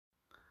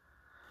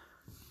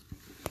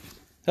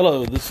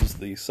Hello, this is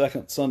the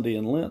second Sunday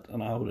in Lent,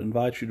 and I would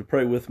invite you to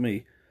pray with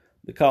me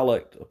the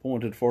collect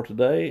appointed for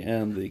today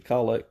and the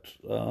collect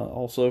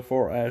also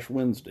for Ash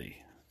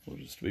Wednesday,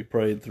 which is to be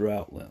prayed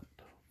throughout Lent.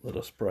 Let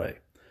us pray.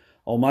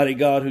 Almighty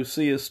God, who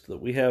seest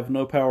that we have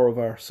no power of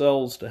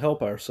ourselves to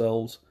help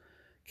ourselves,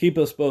 keep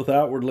us both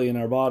outwardly in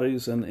our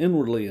bodies and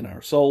inwardly in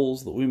our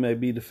souls, that we may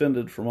be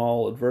defended from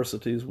all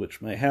adversities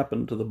which may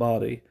happen to the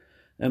body,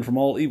 and from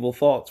all evil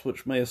thoughts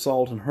which may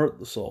assault and hurt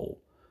the soul,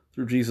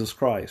 through Jesus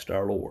Christ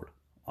our Lord.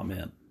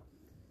 Amen.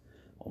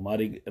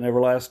 Almighty and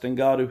everlasting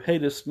God, who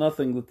hatest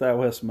nothing that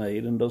thou hast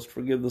made, and dost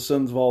forgive the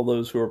sins of all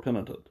those who are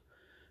penitent,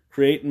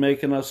 create and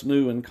make in us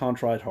new and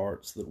contrite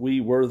hearts, that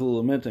we, worthily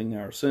lamenting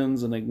our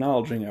sins and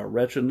acknowledging our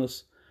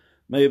wretchedness,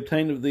 may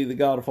obtain of thee, the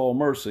God of all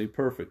mercy,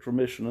 perfect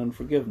remission and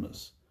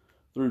forgiveness,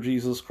 through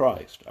Jesus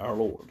Christ our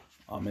Lord.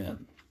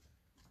 Amen.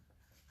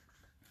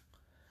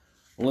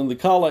 Well, in the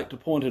collect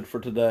appointed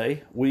for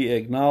today, we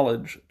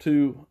acknowledge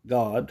to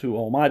God, to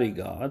Almighty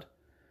God,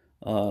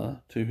 to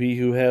He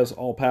who has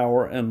all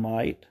power and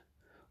might.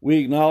 We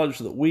acknowledge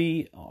that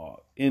we,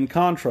 in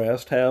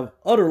contrast, have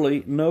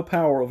utterly no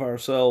power of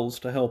ourselves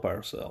to help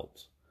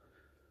ourselves.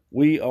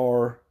 We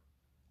are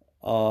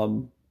at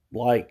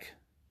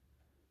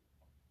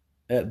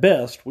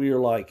best, we are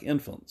like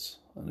infants.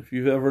 And if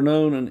you've ever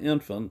known an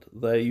infant,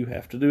 you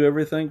have to do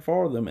everything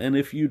for them. And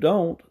if you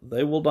don't,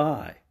 they will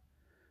die.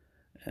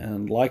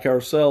 And like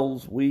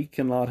ourselves, we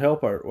cannot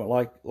help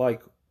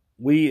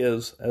we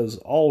as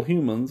all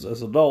humans,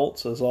 as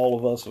adults, as all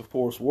of us, of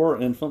course,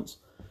 were infants,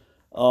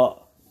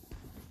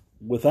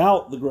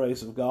 without the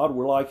grace of God,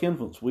 we're like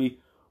infants.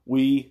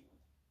 We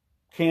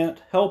can't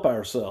help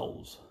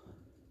ourselves.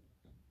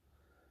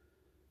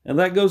 And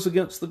that goes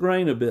against the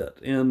grain a bit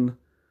here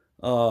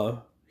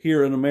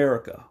in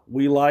America.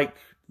 We like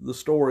the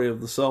story of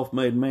the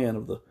self-made man,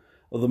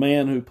 of the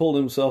man who pulled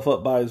himself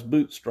up by his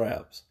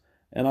bootstraps.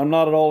 And I'm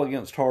not at all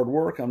against hard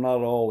work. I'm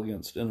not at all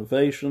against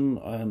innovation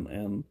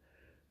and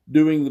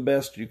doing the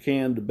best you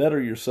can to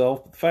better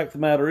yourself. But the fact of the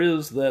matter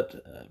is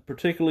that,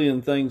 particularly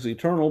in things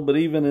eternal, but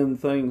even in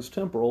things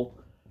temporal,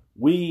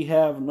 we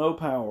have no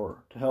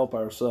power to help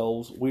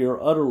ourselves. We are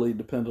utterly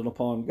dependent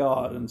upon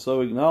God. And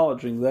so,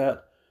 acknowledging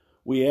that,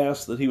 we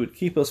ask that He would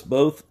keep us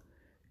both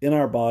in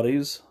our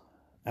bodies,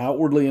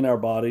 outwardly in our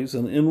bodies,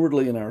 and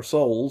inwardly in our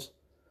souls,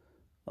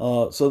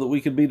 so that we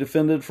could be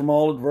defended from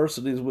all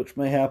adversities which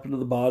may happen to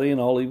the body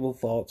and all evil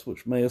thoughts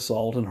which may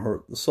assault and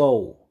hurt the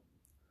soul.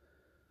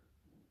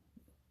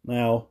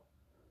 Now,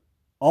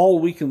 all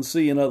we can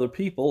see in other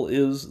people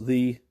is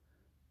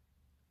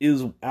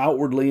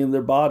outwardly in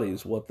their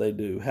bodies what they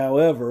do.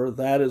 However,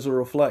 that is a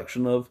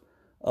reflection of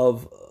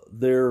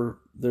their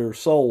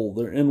soul,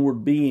 their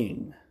inward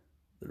being,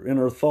 their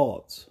inner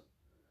thoughts.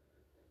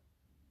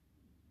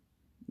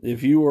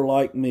 If you are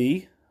like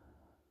me,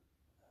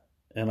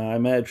 and I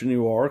imagine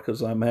you are,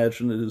 because I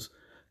imagine it is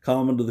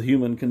common to the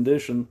human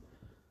condition,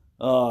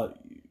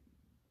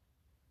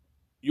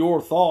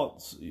 your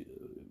thoughts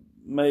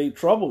may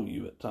trouble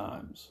you at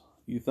times.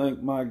 You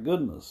think, my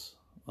goodness,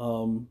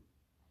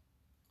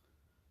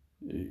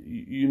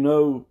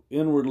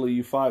 inwardly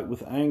you fight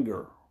with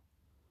anger,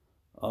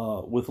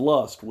 with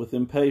lust, with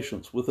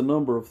impatience, with a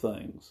number of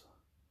things.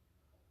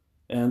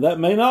 And that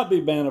may not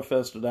be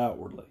manifested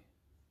outwardly.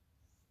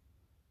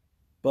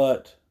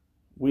 But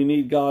we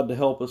need God to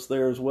help us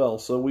there as well.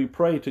 So we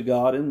pray to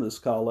God in this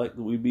collect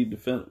that we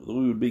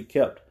would be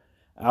kept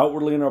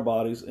outwardly in our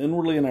bodies,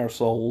 inwardly in our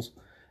souls,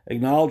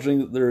 acknowledging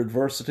that there are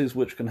adversities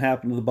which can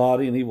happen to the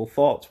body and evil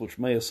thoughts which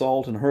may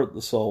assault and hurt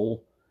the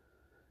soul.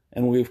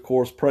 And we, of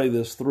course, pray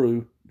this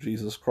through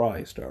Jesus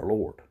Christ, our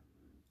Lord.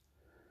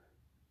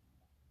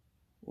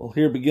 Well,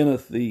 here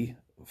beginneth the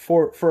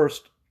fourth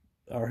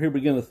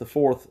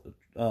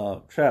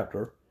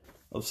chapter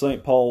of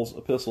St. Paul's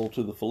epistle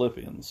to the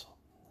Philippians.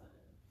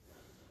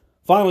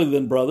 Finally,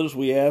 then, brothers,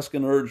 we ask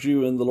and urge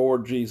you in the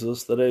Lord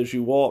Jesus that as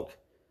you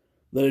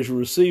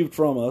received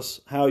from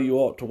us how you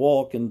ought to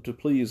walk and to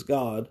please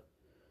God,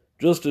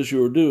 just as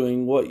you are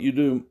doing what you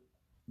do,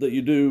 that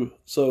you do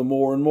so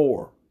more and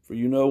more. For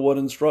you know what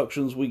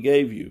instructions we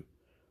gave you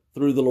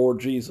through the Lord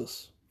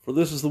Jesus. For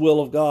this is the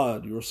will of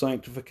God, your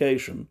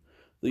sanctification,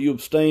 that you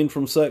abstain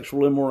from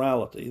sexual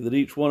immorality, that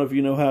each one of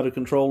you know how to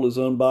control his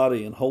own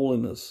body in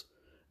holiness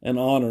and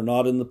honor,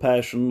 not in the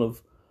passion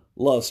of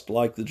lust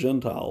like the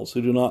Gentiles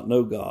who do not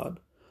know God,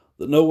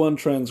 that no one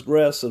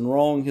transgress and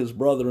wrong his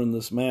brother in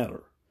this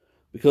matter,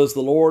 because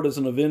the Lord is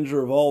an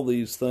avenger of all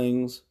these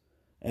things,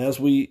 as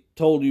we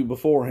told you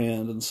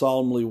beforehand and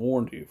solemnly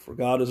warned you. For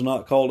God has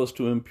not called us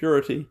to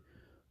impurity,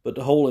 but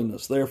to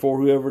holiness. Therefore,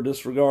 whoever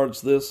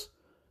disregards this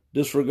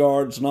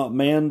disregards not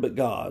man but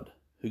God,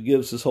 who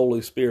gives His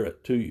Holy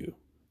Spirit to you.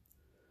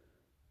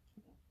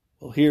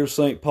 Well, here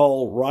St.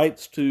 Paul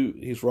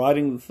he's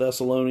writing to the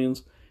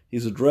Thessalonians.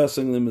 He's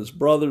addressing them as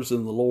brothers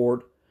in the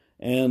Lord,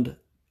 and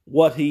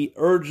what he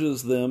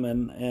urges them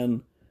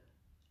and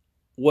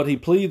what he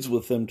pleads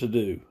with them to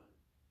do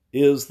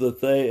is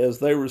that as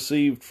they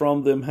received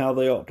from them how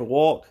they ought to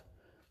walk,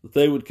 that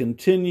they would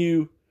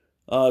continue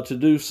to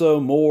do so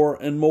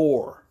more and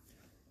more.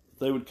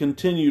 they would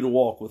continue to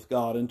walk with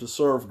God and to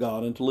serve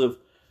God and to live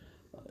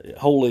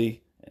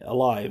holy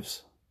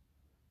lives.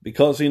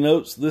 Because he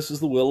notes this is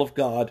the will of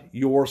God,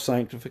 your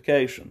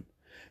sanctification.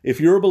 If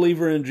you're a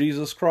believer in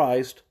Jesus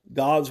Christ,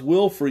 God's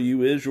will for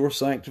you is your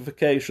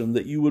sanctification,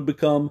 that you would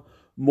become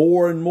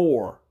more and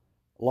more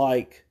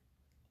like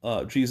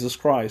Jesus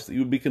Christ, that you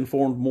would be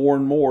conformed more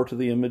and more to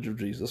the image of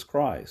Jesus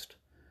Christ.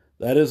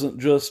 That isn't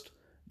just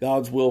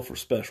God's will for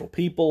special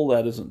people.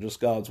 That isn't just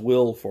God's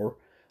will for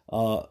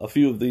a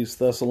few of these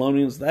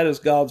Thessalonians. That is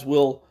God's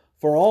will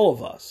for all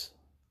of us.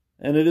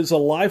 And it is a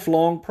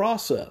lifelong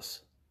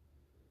process.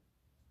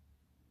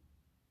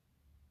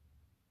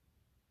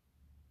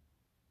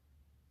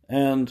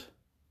 And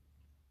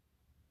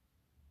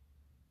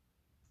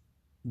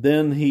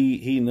then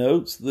he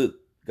notes that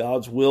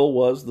God's will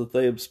was that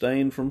they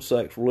abstain from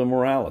sexual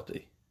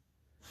immorality.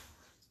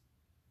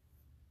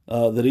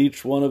 That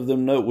each one of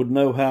them would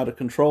know how to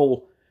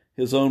control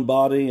his own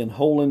body in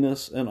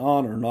holiness and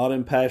honor, not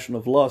in passion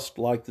of lust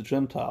like the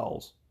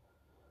Gentiles,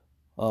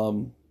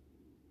 who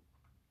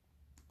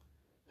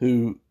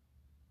do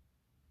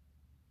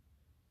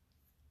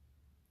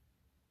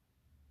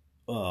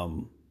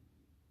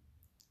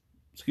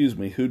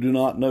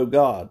not know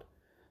God,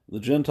 the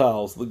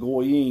Gentiles, the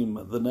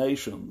Goyim, the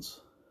nations.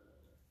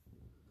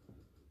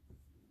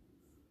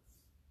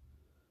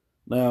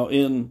 Now,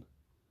 in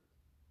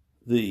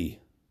the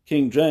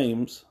King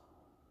James,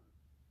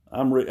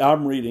 I'm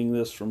reading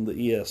this from the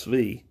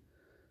ESV,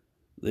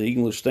 the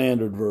English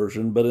Standard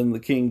Version, but in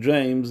the King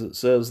James it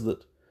says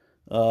that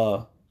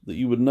that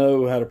you would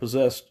know how to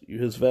possess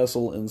his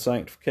vessel in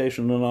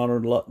sanctification and honor,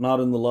 not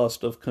in the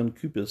lust of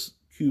concupiscence.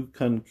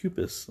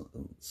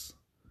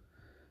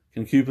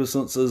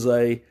 Concupiscence is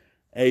a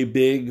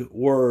big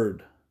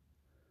word,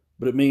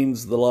 but it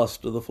means the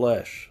lust of the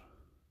flesh.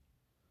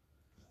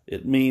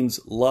 It means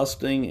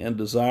lusting and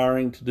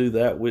desiring to do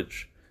that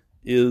which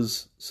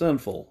is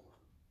sinful.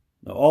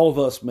 Now, all of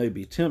us may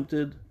be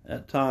tempted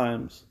at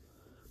times,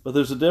 but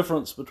there's a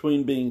difference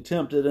between being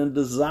tempted and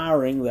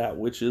desiring that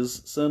which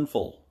is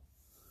sinful.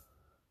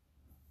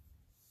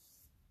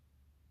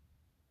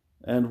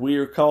 And we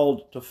are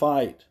called to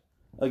fight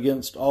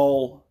against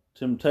all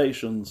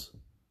temptations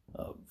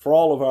for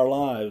all of our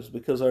lives,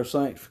 because our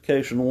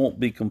sanctification won't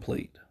be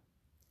complete.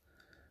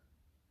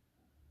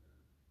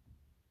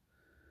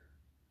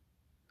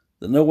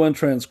 That no one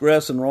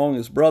transgress and wrong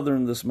his brother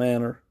in this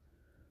matter,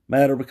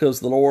 because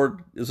the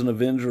Lord is an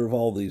avenger of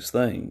all these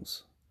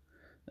things,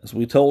 as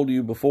we told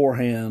you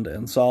beforehand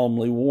and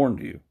solemnly warned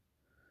you.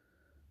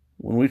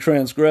 When we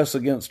transgress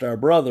against our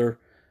brother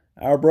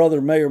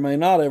may or may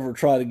not ever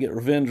try to get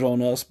revenge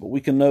on us, but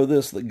we can know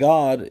this, that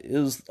God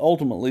is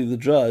ultimately the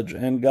judge,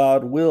 and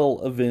God will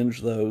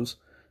avenge those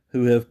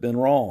who have been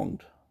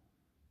wronged.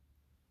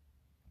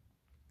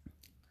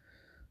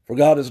 For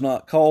God has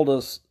not called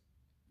us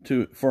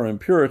for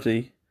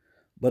impurity,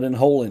 but in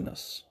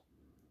holiness.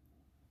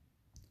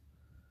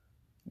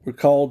 We're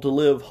called to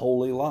live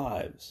holy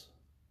lives.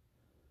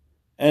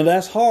 And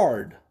that's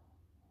hard.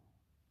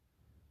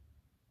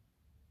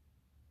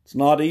 It's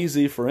not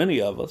easy for any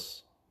of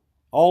us.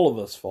 All of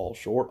us fall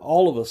short.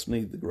 All of us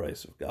need the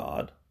grace of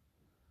God.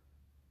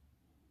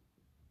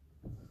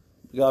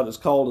 God has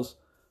called us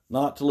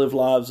not to live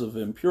lives of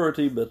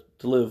impurity, but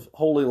to live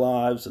holy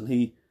lives, and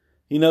He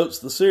notes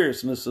the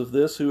seriousness of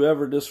this.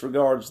 Whoever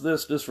disregards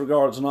this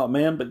disregards not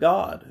man, but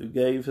God, who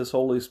gave His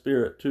Holy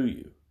Spirit to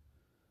you.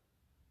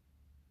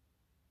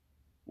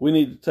 We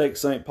need to take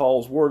St.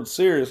 Paul's words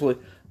seriously,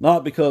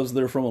 not because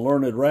they're from a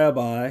learned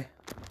rabbi,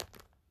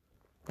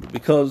 but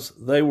because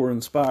they were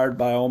inspired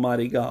by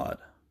Almighty God.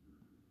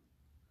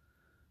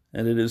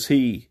 And it is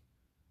He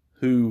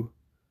who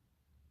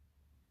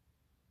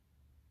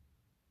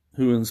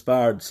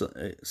inspired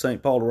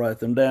St. Paul to write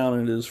them down,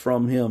 and it is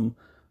from him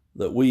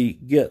that we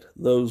get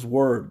those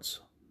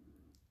words.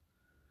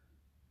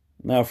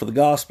 Now for the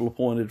gospel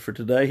appointed for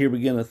today, here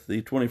beginneth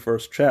the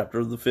 21st chapter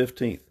of the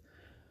 21st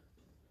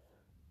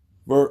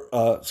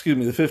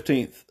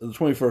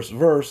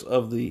verse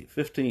of the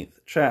 15th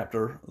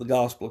chapter of the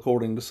gospel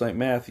according to St.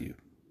 Matthew.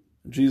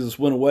 Jesus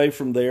went away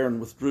from there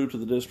and withdrew to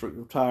the district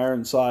of Tyre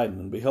and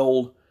Sidon, and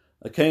behold,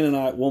 a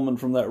Canaanite woman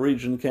from that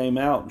region came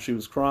out, and she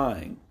was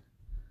crying,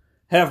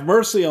 "Have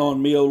mercy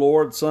on me, O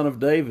Lord, Son of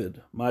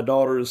David. My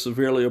daughter is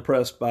severely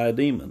oppressed by a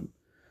demon."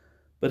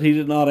 But he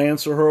did not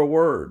answer her a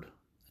word.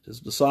 His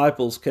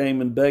disciples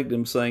came and begged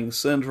him, saying,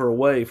 "Send her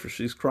away, for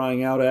she's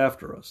crying out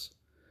after us."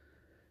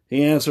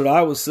 He answered,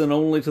 "I was sent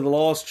only to the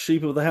lost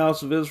sheep of the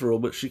house of Israel."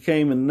 But she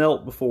came and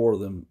knelt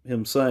before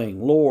him,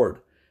 saying,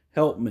 "Lord,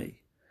 help me."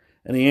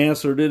 And he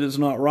answered, "It is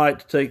not right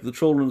to take the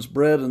children's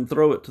bread and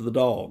throw it to the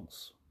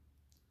dogs."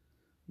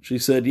 She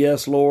said,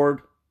 "Yes,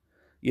 Lord,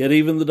 yet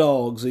even the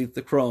dogs eat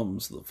the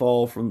crumbs that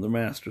fall from their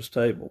master's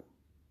table."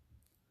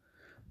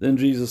 Then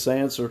Jesus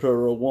answered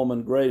her, "O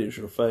woman, great is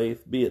your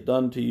faith. Be it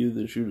done to you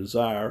as you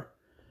desire."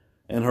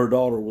 And her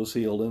daughter was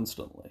healed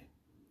instantly.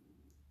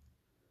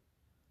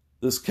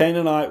 This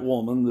Canaanite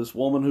woman, this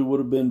woman who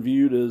would have been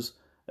viewed as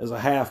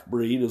a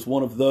half-breed, as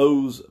one of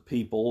those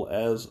people,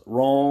 as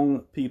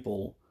wrong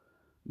people,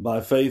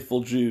 by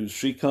faithful Jews.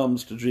 She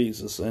comes to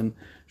Jesus, and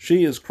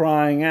she is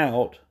crying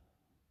out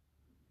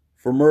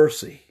for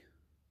mercy.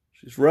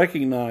 She's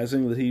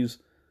recognizing that he's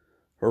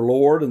her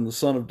Lord and the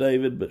Son of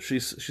David, but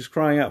she's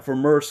crying out for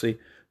mercy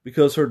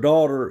because her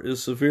daughter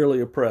is severely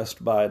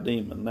oppressed by a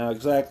demon. Now,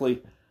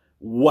 exactly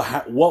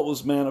what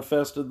was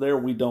manifested there,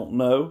 we don't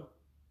know.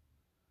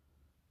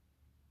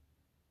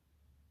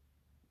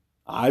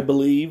 I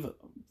believe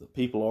that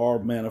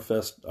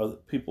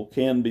people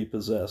can be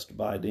possessed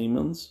by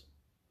demons.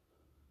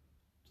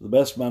 To the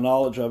best of my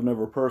knowledge, I've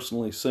never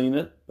personally seen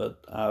it,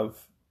 but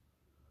I've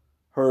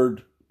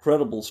heard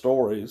credible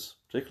stories,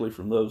 particularly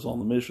from those on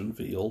the mission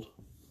field,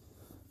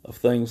 of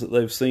things that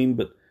they've seen.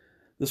 But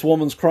this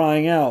woman's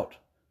crying out.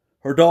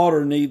 Her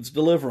daughter needs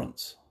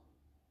deliverance.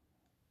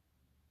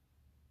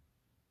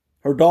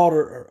 Her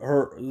daughter,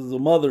 the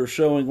mother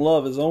showing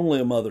love as only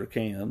a mother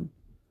can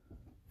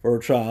for her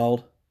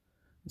child.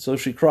 And so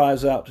she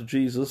cries out to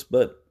Jesus,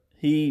 but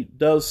he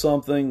does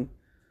something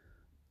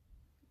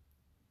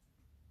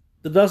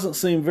that doesn't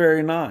seem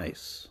very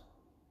nice.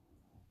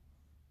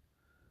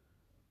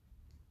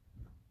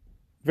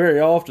 Very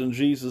often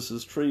Jesus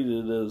is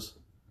treated as,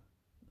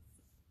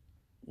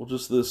 well,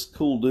 just this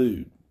cool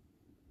dude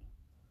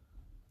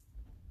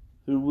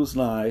who was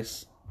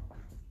nice.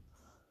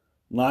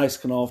 Nice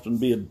can often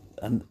be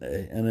an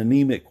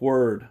anemic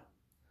word.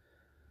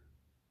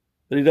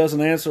 But he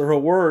doesn't answer her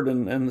word,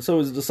 and so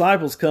his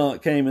disciples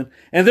came in,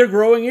 and they're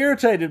growing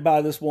irritated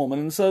by this woman,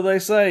 and so they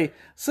say,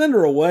 send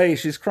her away,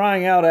 she's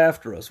crying out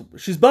after us.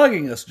 She's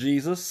bugging us,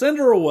 Jesus, send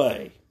her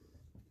away.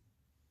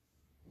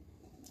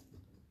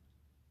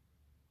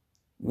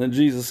 And then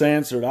Jesus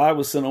answered, I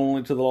was sent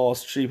only to the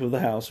lost sheep of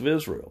the house of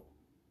Israel.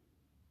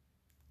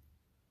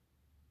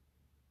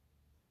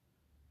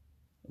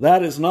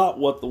 That is not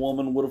what the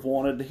woman would have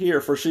wanted to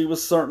hear, for she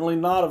was certainly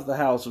not of the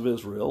house of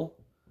Israel.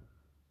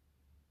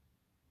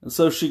 And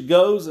so she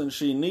goes and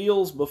she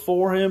kneels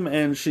before him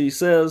and she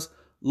says,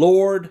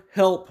 Lord,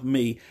 help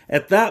me.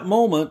 At that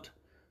moment,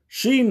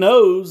 she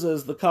knows,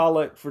 as the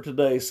collect for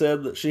today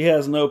said, that she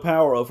has no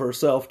power of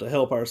herself to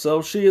help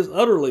herself. She is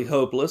utterly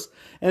hopeless,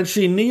 and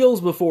she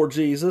kneels before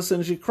Jesus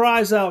and she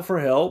cries out for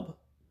help.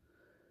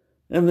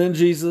 And then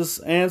Jesus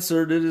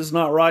answered, it is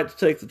not right to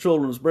take the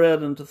children's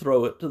bread and to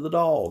throw it to the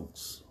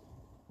dogs.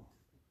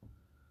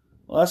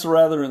 Well, that's a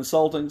rather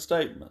insulting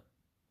statement.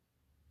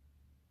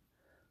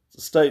 It's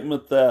a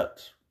statement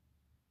that,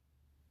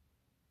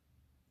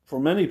 for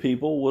many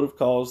people, would have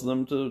caused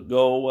them to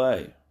go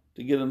away,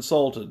 to get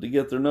insulted, to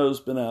get their nose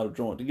bent out of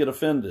joint, to get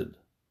offended.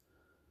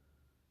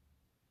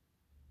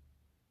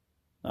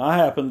 I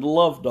happen to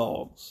love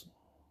dogs.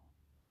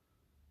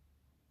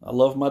 I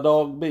love my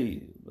dog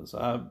Bee. As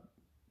I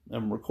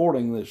am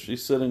recording this,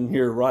 she's sitting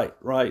here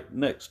right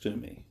next to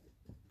me.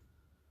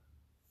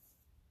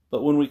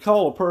 But when we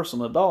call a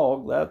person a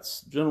dog,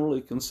 that's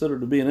generally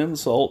considered to be an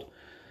insult.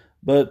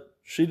 But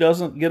she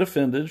doesn't get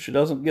offended. She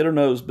doesn't get her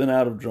nose bent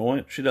out of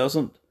joint. She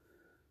doesn't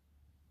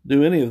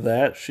do any of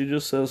that. She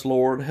just says,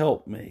 Lord,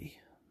 help me.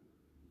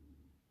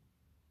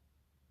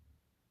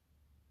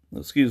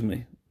 Excuse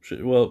me.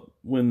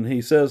 When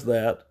he says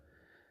that,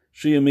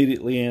 she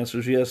immediately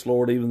answers, yes,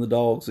 Lord, even the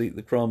dogs eat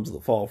the crumbs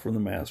that fall from the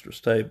master's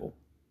table.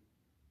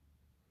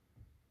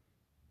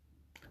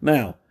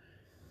 Now,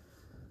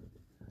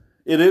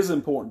 it is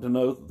important to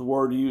note that the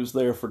word used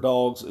there for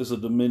dogs is a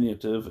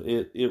diminutive.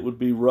 It would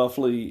be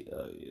roughly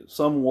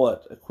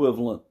somewhat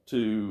equivalent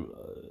to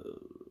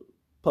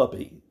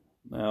puppy.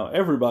 Now,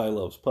 everybody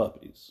loves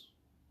puppies.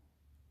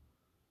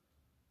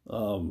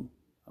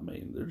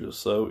 They're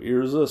just so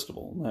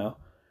irresistible. Now,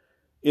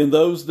 in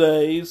those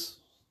days,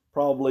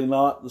 probably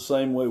not the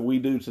same way we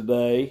do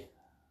today.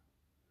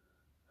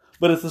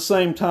 But at the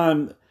same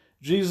time,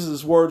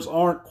 Jesus' words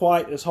aren't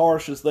quite as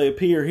harsh as they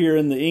appear here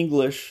in the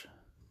English.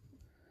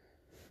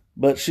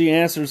 But she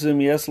answers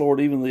him, yes,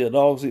 Lord, even the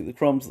dogs eat the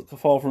crumbs that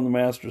fall from the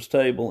master's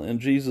table. And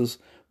Jesus,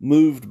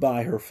 moved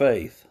by her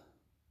faith,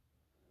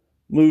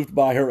 moved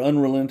by her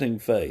unrelenting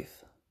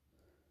faith,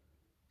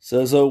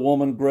 says, O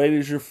woman, great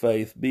is your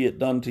faith, be it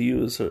done to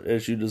you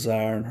as you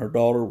desire. And her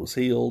daughter was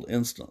healed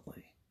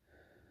instantly.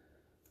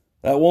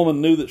 That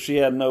woman knew that she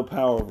had no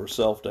power of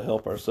herself to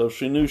help herself.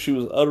 She knew she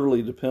was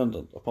utterly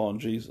dependent upon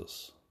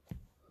Jesus.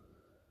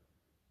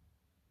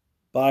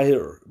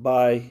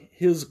 By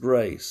his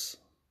grace,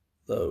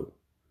 though,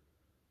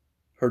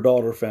 her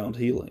daughter found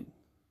healing.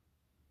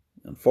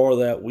 And for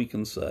that we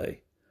can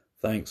say,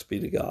 thanks be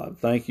to God.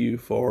 Thank you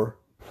for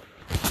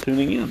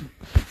tuning in.